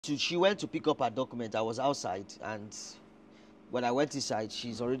She went to pick up her document. I was outside, and when I went inside,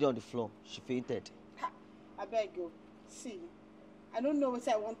 she's already on the floor. She fainted. I beg you. See, I don't know what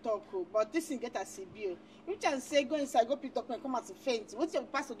I want to talk about, but this thing get a CBO. You can say go inside, go pick up and come out to faint. What's your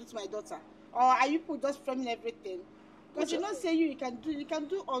pastor do to my daughter? Or are you people just framing everything? Because you don't say you can do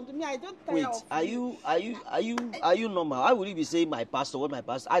on me. I don't tire Wait, of are you normal? Why would you be saying my pastor? What my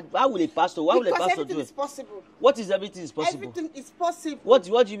pastor? Why will a pastor? Why will a because pastor everything do is it? possible. What is everything is possible? Everything is possible. What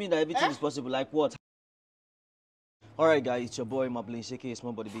do you mean that everything is possible? Like what? Alright guys, it's your boy Mablin, aka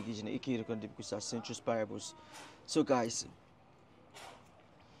Small Body Big Vision, aka the Condibusa Central Parables. So guys,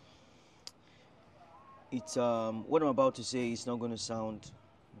 it's what I'm about to say is not gonna sound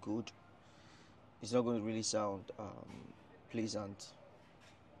good. It's not gonna really sound pleasant.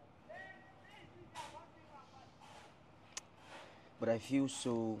 But I feel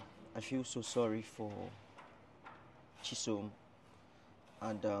so sorry for Chisom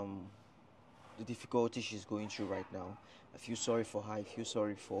and the difficulty she's going through right now. I feel sorry for her. I feel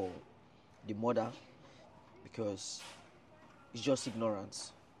sorry for the mother because it's just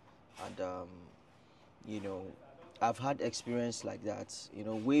ignorance. And I've had experience like that.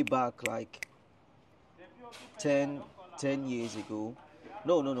 Way back like 10 years ago.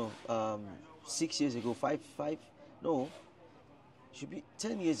 No. 6 years ago. Five. No. Should be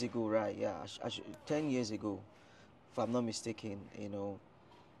 10 years ago, right? Yeah, 10 years ago, if I'm not mistaken.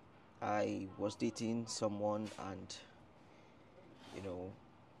 I was dating someone, and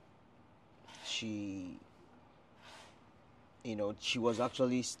she she was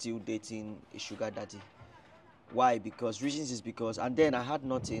actually still dating a sugar daddy. Why? Because reasons is because, and then I had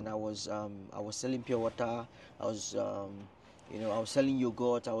nothing. I was selling pure water. I was I was selling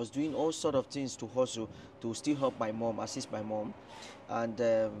yogurt. I was doing all sort of things to hustle to still help my mom, assist my mom. And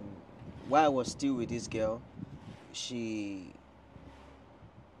while I was still with this girl, she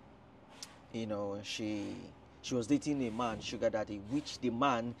she was dating a man, sugar daddy, which the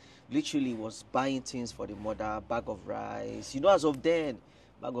man literally was buying things for the mother, bag of rice. As of then,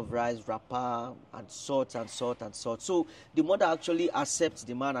 bag of rice, wrapper, and salt and salt and salt. So the mother actually accepts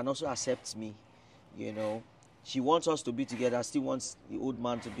the man and also accepts me. She wants us to be together, still wants the old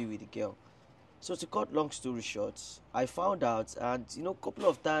man to be with the girl. So to cut long story short, I found out, and a couple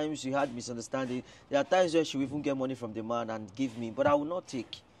of times she had misunderstanding. There are times where she will even get money from the man and give me, but I will not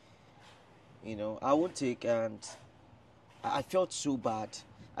take. I won't take, and I felt so bad.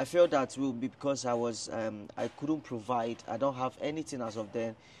 I felt that will be because I couldn't provide. I don't have anything as of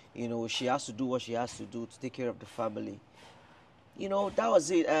then. She has to do what she has to do to take care of the family. That was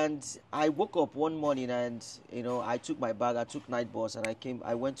it. And I woke up one morning, and I took my bag, I took night bus, and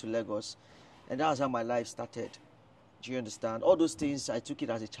I went to Lagos, and that was how my life started. Do you understand? All those things, I took it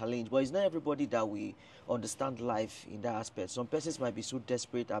as a challenge, but it's not everybody that we understand life in that aspect. Some persons might be so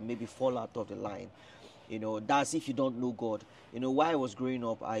desperate and maybe fall out of the line. That's if you don't know God. While I was growing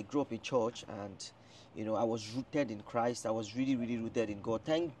up, I grew up in church, and I was rooted in Christ. I was really, really rooted in God.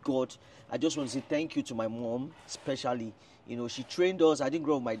 Thank God. I just want to say thank you to my mom, especially. She trained us. I didn't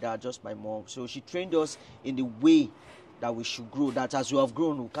grow up with my dad, just my mom. So she trained us in the way that we should grow, that as we have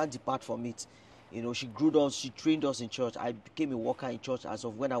grown, we can't depart from it. She grew us, she trained us in church. I became a worker in church as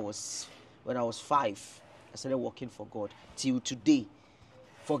of when I was 5. I started working for God till today.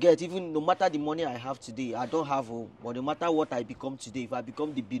 Forget, even no matter the money I have today, I don't have, but no matter what I become today, if I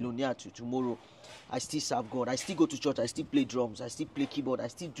become the billionaire tomorrow, I still serve God. I still go to church, I still play drums, I still play keyboard, I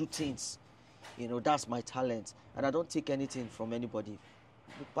still do things. That's my talent, and I don't take anything from anybody.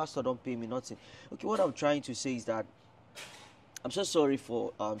 The pastor don't pay me nothing. Okay, what I'm trying to say is that I'm so sorry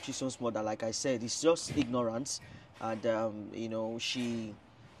for Chisom's mother. Like I said, it's just ignorance, and she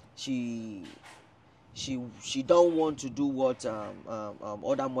she don't want to do what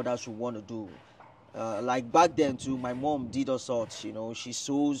other mothers would want to do. Like back then too, my mom did all sorts. She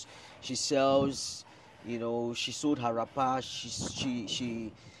sews, she sells. She sold her wrapper.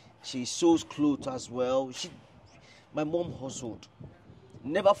 She sews clothes as well. My mom hustled.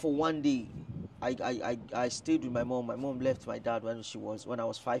 Never for one day. I stayed with my mom. My mom left my dad when I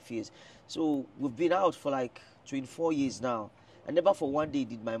was 5 years. So we've been out for like 24 years now. And never for one day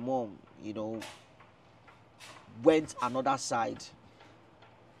did my mom, went another side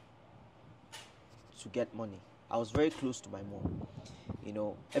to get money. I was very close to my mom.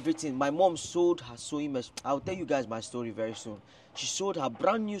 Everything. My mom sold her sewing machine. I'll tell you guys my story very soon. She sold her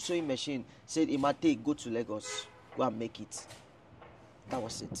brand new sewing machine. Said, Imate, go to Lagos. Go and make it. That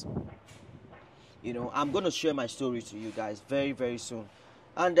was it. I'm going to share my story to you guys very, very soon.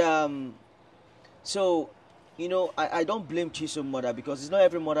 And so, I don't blame Chisom mother, because it's not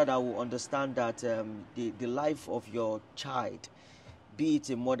every mother that will understand that the life of your child, be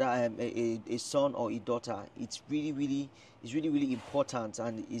it a mother, a son or a daughter, it's really important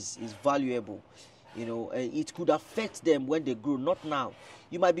and is valuable. It could affect them when they grow, not now.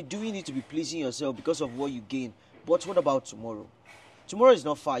 You might be doing it to be pleasing yourself because of what you gain, but what about tomorrow? Tomorrow is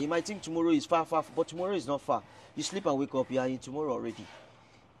not far. You might think tomorrow is far, but tomorrow is not far. You sleep and wake up, you are in tomorrow already.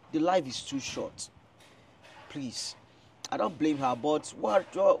 The life is too short. Please, I don't blame her, but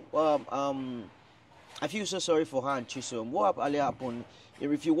I feel so sorry for her and Chisom. What earlier happened?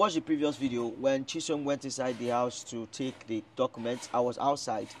 If you watch the previous video, when Chisom went inside the house to take the documents, I was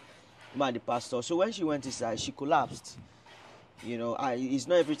outside, the pastor. So when she went inside, she collapsed. It's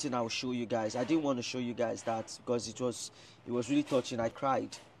not everything I'll show you guys. I didn't want to show you guys that because it was really touching. I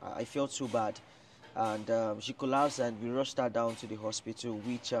cried. I felt so bad, and she collapsed, and we rushed her down to the hospital.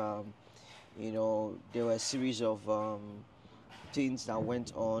 Which there were a series of things that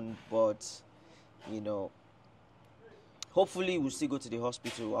went on, but hopefully we'll still go to the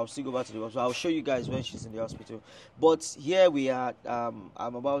hospital. I'll still go back to the hospital. I'll show you guys when she's in the hospital. But here we are.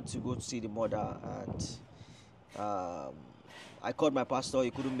 I'm about to go to see the mother, and I called my pastor. He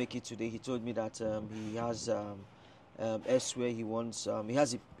couldn't make it today. He told me that he has elsewhere he wants. He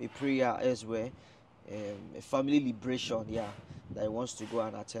has a prayer elsewhere, a family liberation, that he wants to go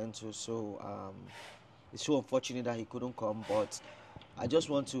and attend to. So it's so unfortunate that he couldn't come, but I just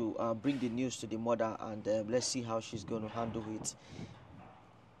want to bring the news to the mother, and let's see how she's going to handle it.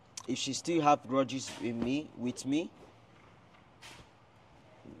 If she still have grudges with me,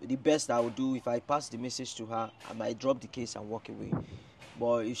 the best I would do, if I pass the message to her, I might drop the case and walk away.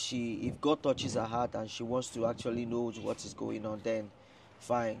 But if God touches her heart and she wants to actually know what is going on, then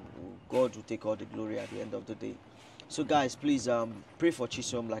fine. God will take all the glory at the end of the day. So guys, please pray for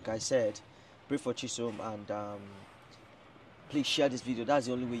Chisom. Like I said, pray for Chisom, and please share this video. That's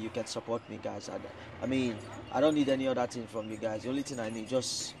the only way you can support me, guys. I don't need any other thing from you guys. The only thing I need,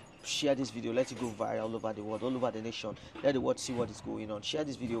 just share this video. Let it go viral all over the world, all over the nation. Let the world see what is going on. Share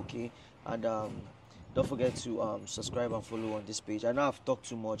this video, okay? And don't forget to subscribe and follow on this page. I know I've talked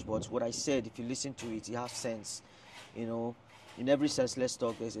too much, but what I said, if you listen to it, it has sense. In every sense, let's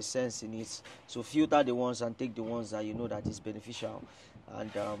talk, there's a sense in it. So filter the ones and take the ones that you know that is beneficial.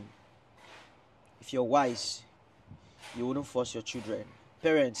 And if you're wise, you wouldn't force your children.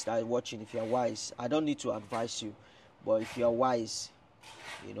 Parents that are watching, if you're wise, I don't need to advise you, but if you're wise,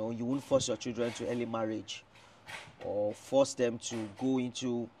 you won't force your children to early marriage or force them to go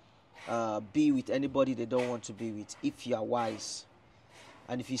into be with anybody they don't want to be with. If you are wise,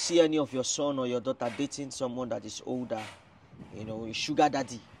 and if you see any of your son or your daughter dating someone that is older, a sugar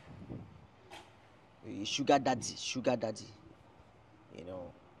daddy, you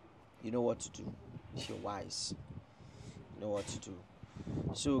know what to do. If you're wise, you know what to do.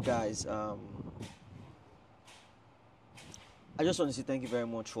 So guys, I just want to say thank you very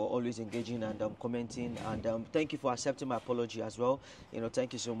much for always engaging and commenting, and thank you for accepting my apology as well.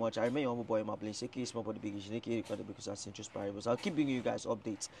 Thank you so much. I remain your humble boy, my place, aka small body big issue, aka record because that's interest parables. I'll keep bringing you guys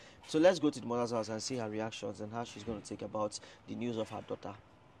updates. So let's go to the mother's house and see her reactions and how she's going to take about the news of her daughter.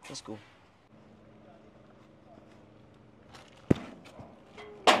 Let's go.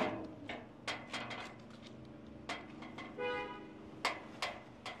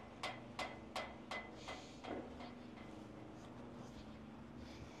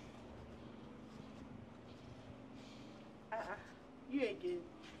 You again.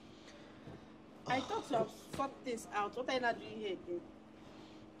 I thought you have sorted things out. What are you not doing here again?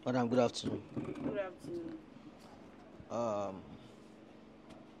 Madam, good afternoon. Good afternoon.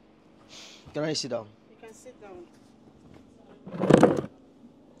 Can I sit down? You can sit down.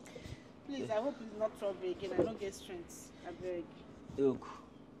 Please, I hope it's not trouble again. I don't get strength. I beg. Look,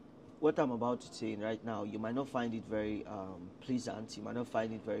 what I'm about to say right now, you might not find it very pleasant. You might not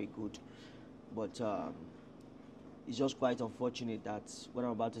find it very good, but it's just quite unfortunate that what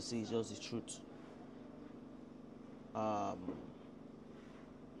I'm about to say is just the truth.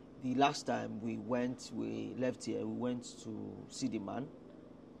 The last time we left here, we went to see the man,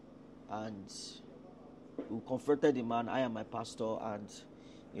 and we confronted the man, I and my pastor, and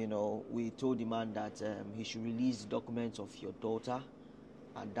we told the man that he should release the documents of your daughter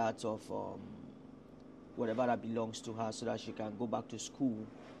and that of whatever that belongs to her, so that she can go back to school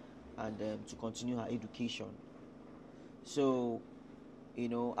and to continue her education. So,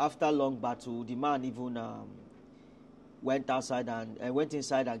 after long battle, the man even went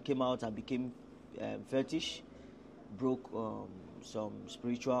inside and came out and became fetish, broke some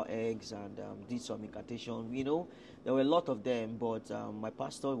spiritual eggs and did some incantation. There were a lot of them, but my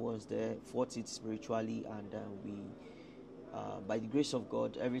pastor was there, fought it spiritually, and we, by the grace of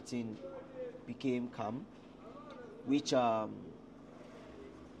God, everything became calm, which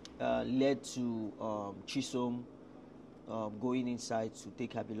led to Chisom going inside to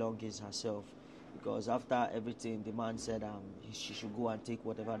take her belongings herself, because after everything, the man said she should go and take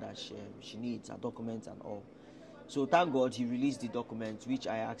whatever that she needs, her documents and all. So thank God he released the documents, which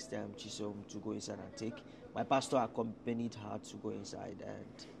I asked Chisom to go inside and take. My pastor accompanied her to go inside,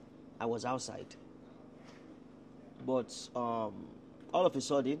 and I was outside. But all of a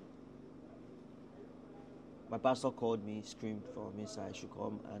sudden, my pastor called me, screamed from inside I should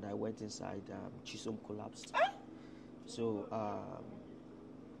come, and I went inside. Chisom collapsed. So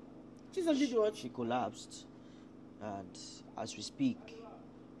Chisom did what? She collapsed, and as we speak,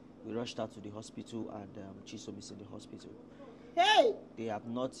 we rushed her to the hospital, and Chisom is in the hospital. Hey! They have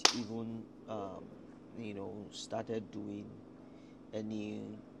not even, started doing any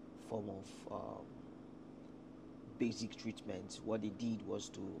form of basic treatment. What they did was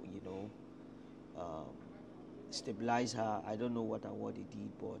to, stabilize her. I don't know what they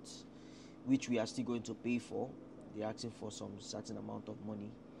did, but which we are still going to pay for. They're asking for some certain amount of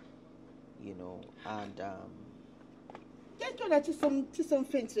money, and Just know that Chisom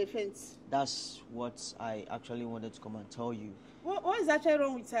faints. that's what I actually wanted to come and tell you. What is actually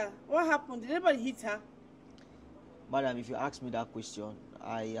wrong with her? What happened? Did anybody hit her? Madam, if you ask me that question,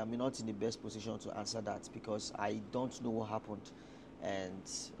 I am not in the best position to answer that, because I don't know what happened. And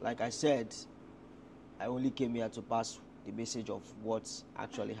like I said, I only came here to pass the message of what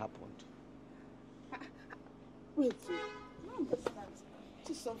actually happened. Wait, I don't understand.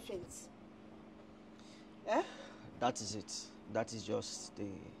 Chisom faints. Eh? That is it. That is just the...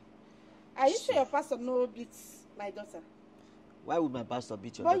 Are you sure your pastor no beats my daughter? Why would my pastor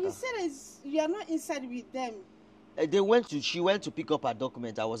beat your But daughter? you said you are not inside with them. She went to pick up her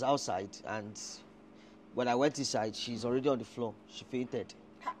document. I was outside, and when I went inside, she's already on the floor. She fainted.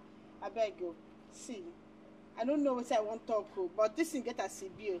 I beg you. See, I don't know what I want to talk about, but this thing get a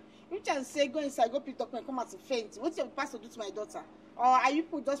CBO. You can say go inside, go pick document, come out to faint. What's your pastor do to my daughter? Or are you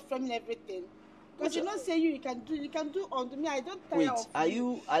people just framing everything? Because you don't say you can do on me. I don't tire Wait, of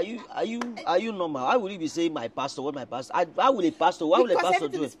are you normal? Why would you be saying my pastor? What my pastor? Why would a pastor do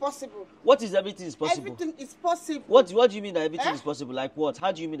everything it? is possible. What is everything is possible? Everything is possible. What do you mean that everything is possible? Like what?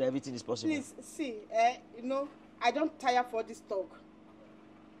 How do you mean that everything is possible? Please see, I don't tire for this talk.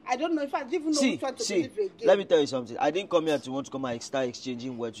 I don't know if I even know which one to believe again. Let me tell you something. I didn't come here to want to come and start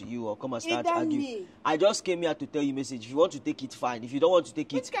exchanging words with you or come and start arguing. I just came here to tell you message. If you want to take it, fine. If you don't want to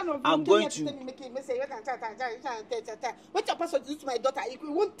take it, I'm going to. What your pastor do to my daughter?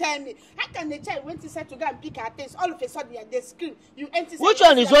 You won't tell me. How can the child went inside to go and pick her things? All of a sudden, they scream. You enter. Which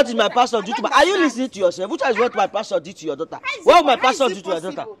one is what is my pastor do to my? Are you listening to yourself? Which one is what my pastor did to your daughter? What my pastor do to your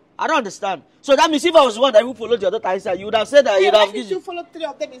daughter? I don't understand. So that means if I was the one that would follow your daughter inside, you would have said that you'd have. Why did you follow 3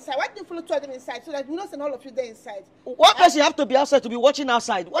 of them inside? Why did you follow 2 of them inside so that we don't send all of you there inside? What person have to be outside to be watching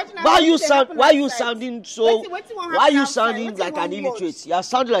outside? Why are you sounding so? Why are you sounding like an illiterate? You are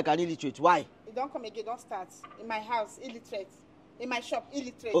sounding like an illiterate. Why? You don't come again. Don't start. In my house, illiterate. In my shop,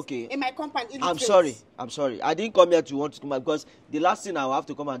 illiterate. Okay. In my compound, illiterate. I'm sorry. I didn't come here to want to come out because the last thing I will have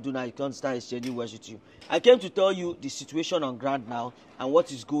to come and do now is can't start exchanging words with you. I came to tell you the situation on ground now and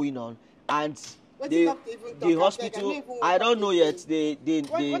what is going on. And the hospital, I don't know yet.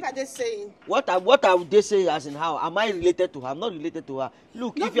 What are they saying? What are they saying as in how? Am I related to her? I'm not related to her.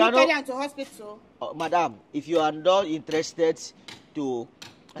 Look, if you are not to hospital, madam, if you are not interested to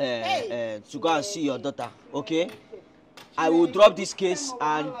go and see your daughter, okay, I will drop this case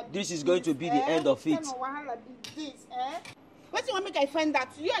and this is going to be the end of it. What do you want me to find out?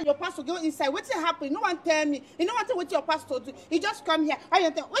 You and your pastor go inside. What's happening? No one tell me. You know what your pastor do? He just come here.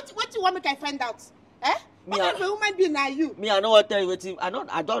 What do you want me to find out? What kind of a human being are you? Me, I know what tell you. I don't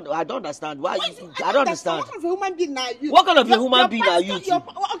understand. Why? I don't understand. What kind of a human being are you? What kind of a human being are you? Okay,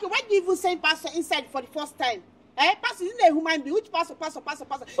 why do you even send pastor inside for the first time? Pastor isn't a human being. Which pastor?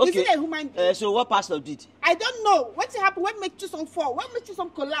 Okay. Isn't a human being? So what pastor did? I don't know. What happened? What made Chisom fall? What made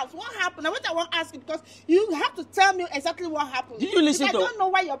Chisom collapse? What happened? And what I want to ask you, because you have to tell me exactly what happened. Did you listen because I don't know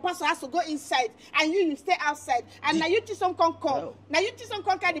why your pastor has to go inside and you stay outside. And now you Chisom can't come. No. Now you Chisom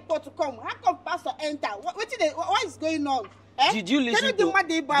can't carry the pot to come. How come pastor enter? What is going on? Did you listen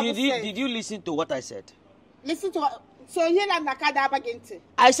Did you listen to what I said? Listen to what? So here and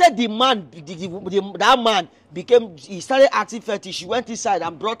I said the man, that man he started acting fetish. He went inside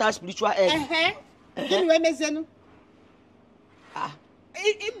and brought her spiritual end. You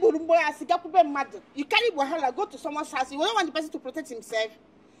carry wahala, go to someone's house. You don't want the person to protect himself.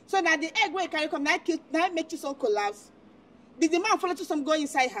 So now the egg where you carry come, now make you some collapse. Did the man follow to some go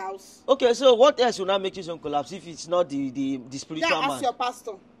inside house? Okay, so what else will not make you some collapse if it's not the spiritual man? Ask your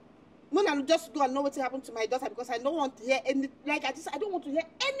pastor. Mona just go and know what happened to my daughter because I don't want to hear any I don't want to hear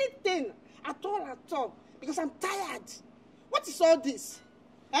anything. at all. Because I'm tired. What is all this?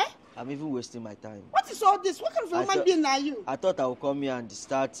 Eh? I'm even wasting my time. What is all this? What kind of human being are you? I thought I would come here and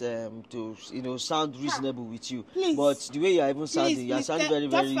start to sound reasonable with you. Please. But the way you're even sounding, you're sounding very,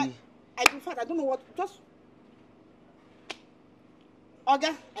 very. In fact, I don't know what. Just.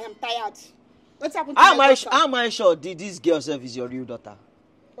 Oga, I am tired. What's happened to my daughter? How am I sure this girl self is your real daughter?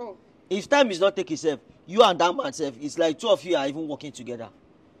 Oh. If time is not taking self, you and that man self, it's like two of you are even working together.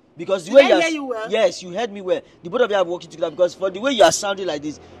 Because the way I hear you well? Yes, you heard me well. The both of you are working together because for the way you are sounding like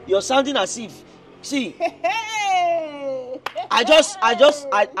this, you're sounding as if. See, I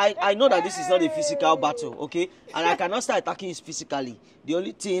know that this is not a physical battle, okay? And I cannot start attacking you physically. The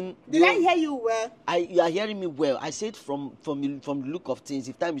only thing. Did I hear you well? You are hearing me well. I said from the look of things,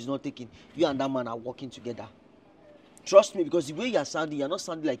 if time is not taking, you and that man are working together. Trust me, because the way you are sounding, you are not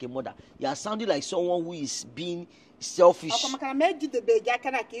sounding like a mother. You are sounding like someone who is being selfish.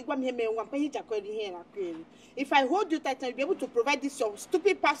 If I hold you tight, I'll be able to provide this your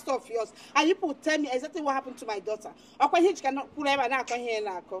stupid pastor of yours, and you will tell me exactly what happened to my daughter.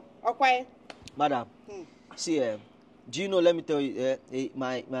 Madam, see, do you know? Let me tell you,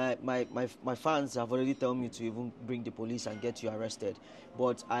 my fans have already told me to even bring the police and get you arrested,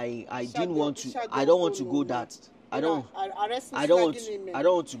 but I didn't want to. I don't want to go that. I don't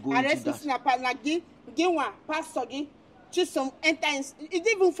want to go into that. Pastor, Chisom enter inside. It didn't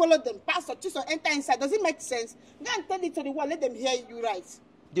even follow them. Pastor, Chisom enter inside. Does it make sense? Go and tell it to the world. Let them hear you right.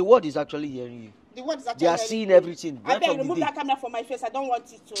 The world is actually hearing you. The world is actually. They are seeing everything. I beg, remove that camera from my face. I don't want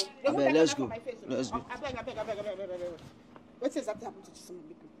it to. Remove that let's camera go. from my face. Let's go. I beg. What exactly happened to Chisom?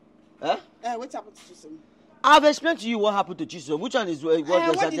 Huh? What happened to Chisom? I've explained to you what happened to Chisom. Which one is what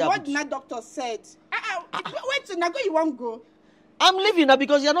exactly happened? What did that doctor said? Wait, now go. You won't go. I'm leaving now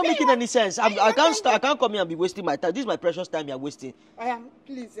because you're not making any sense. I can't come here and be wasting my time. This is my precious time you're wasting.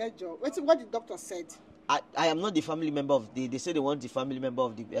 Please, Ejo. What the doctor said? I am not the family member of the. They say they want the family member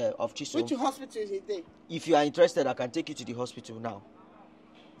of the of Chisom. Which hospital is he there? If you are interested, I can take you to the hospital now.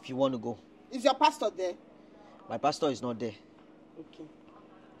 If you want to go. Is your pastor there? My pastor is not there. Okay.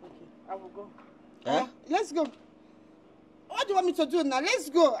 I will go. Eh? Let's go. What do you want me to do now? Let's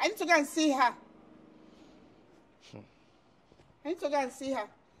go. I need to go and see her.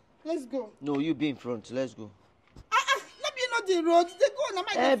 Let's go. No, you be in front. Let's go. Let me know the road. They go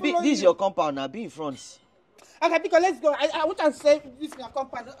now. This is your compound now. Be in front. Okay, because let's go. I want to say this is your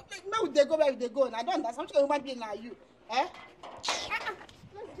compound. Where would they go? Where would they go? And I don't understand. I'm just going to be now. You. Let's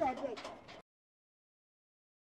go.